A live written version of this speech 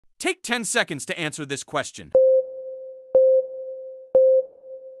Take 10 seconds to answer this question.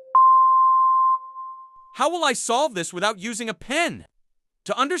 How will I solve this without using a pen?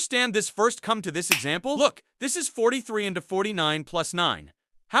 To understand this, first come to this example. Look, this is 43 into 49 plus 9.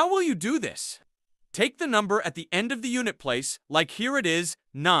 How will you do this? Take the number at the end of the unit place, like here it is,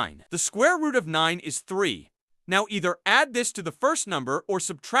 9. The square root of 9 is 3. Now either add this to the first number or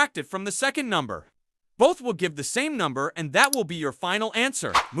subtract it from the second number. Both will give the same number, and that will be your final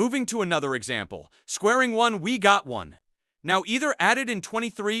answer. Moving to another example. Squaring 1, we got 1. Now either add it in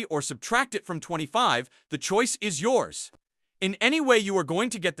 23 or subtract it from 25. The choice is yours. In any way, you are going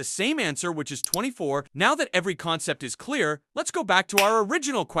to get the same answer, which is 24. Now that every concept is clear, let's go back to our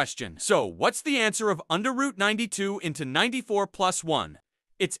original question. So, what's the answer of under root 92 into 94 plus 1?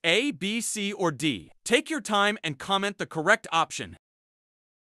 It's A, B, C, or D. Take your time and comment the correct option.